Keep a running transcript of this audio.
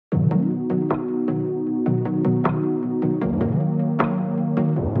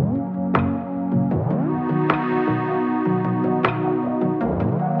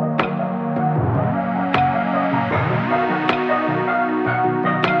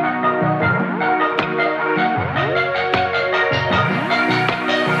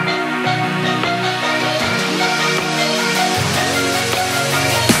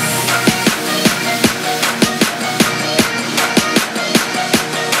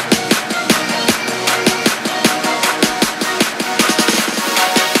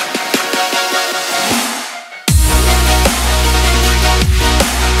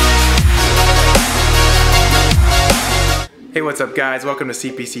Hey, what's up guys? Welcome to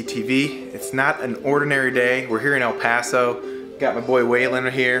CPC TV. It's not an ordinary day. We're here in El Paso. Got my boy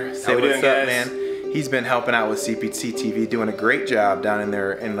Waylon here. Say what's up, guys? Man. He's been helping out with CPC TV, doing a great job down in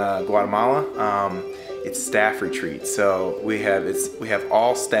there in Guatemala. It's staff retreat, so we have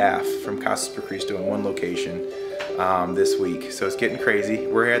all staff from Casas per Cristo in one location this week. So it's getting crazy.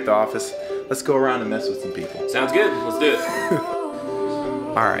 We're here at the office. Let's go around and mess with some people. Sounds good. Let's do it.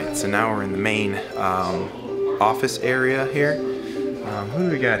 All right, so now we're in the main office area here. Who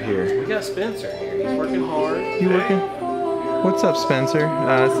do we got here? We got Spencer here. He's working hard. You working? What's up, Spencer?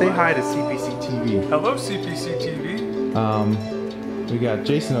 Say hi to CPC TV. Hello, CPC TV. We got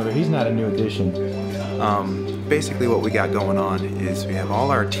Jason over. He's not a new addition. Basically what we got going on is we have all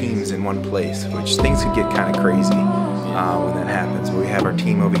our teams in one place, which things could get kind of crazy when that happens. But we have our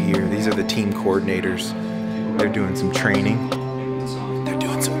team over here. These are the team coordinators. They're doing some training.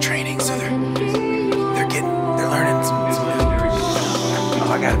 So they're learning some oh,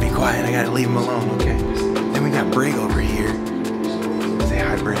 I gotta be quiet. I gotta leave them alone, okay? Then we got Brig over here. Say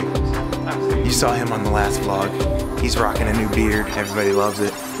hi, Brig. You saw him on the last vlog. He's rocking a new beard. Everybody loves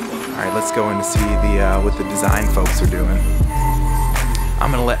it. All right, let's go in to see what the design folks are doing.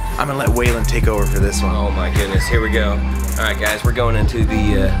 I'm gonna let Waylon take over for this one. Oh my goodness, here we go. All right, guys, we're going into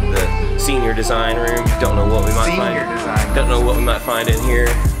the senior design room. Don't know what we might find. Don't know what we might find in here.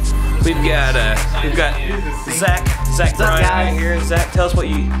 We've got Zach Bryan right here. Zach, tell us what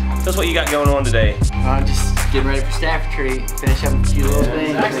you got going on today. I'm just getting ready for staff retreat. Finish up a few little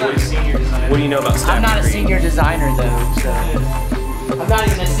things. What do you know about staff retreat? I'm not a senior designer though, so I'm not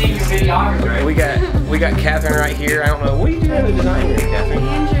even a senior videographer. We got Catherine right here. I don't know. What are you doing in the design room, Catherine?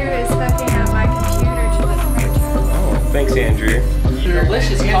 Andrew is hooking up my computer to the printer. Oh, thanks, Andrew.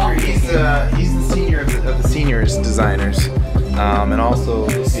 Delicious coffee. He's the senior of the seniors designers. And also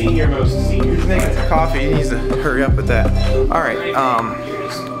senior most senior. He's making some coffee. He needs to hurry up with that. All right,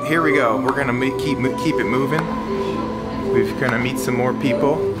 here we go. We're gonna keep it moving. We're gonna meet some more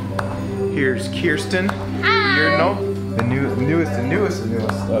people. Here's Kirsten. The newest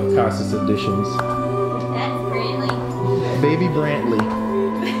of Casas editions. That's Brantley. Baby Brantley.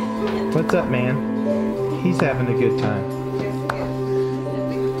 What's up, man? He's having a good time.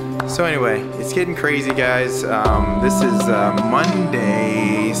 So anyway, it's getting crazy, guys. This is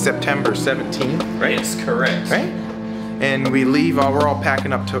Monday, September 17th. Right, it's correct. Right? And we leave, we're all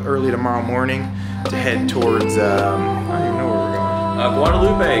packing up early tomorrow morning to head towards, I don't even know where we're going.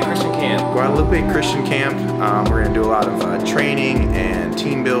 Guadalupe Christian Camp. Guadalupe Christian Camp. We're gonna do a lot of training and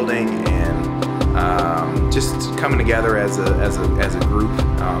team building and just coming together as a group,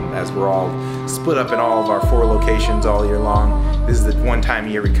 as we're all split up in all of our 4 locations all year long. This is the one time a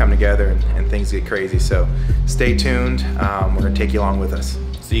year we come together and things get crazy. So stay tuned. We're gonna take you along with us.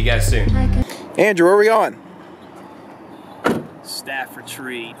 See you guys soon. Andrew, where are we going? Staff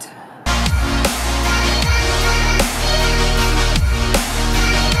retreat.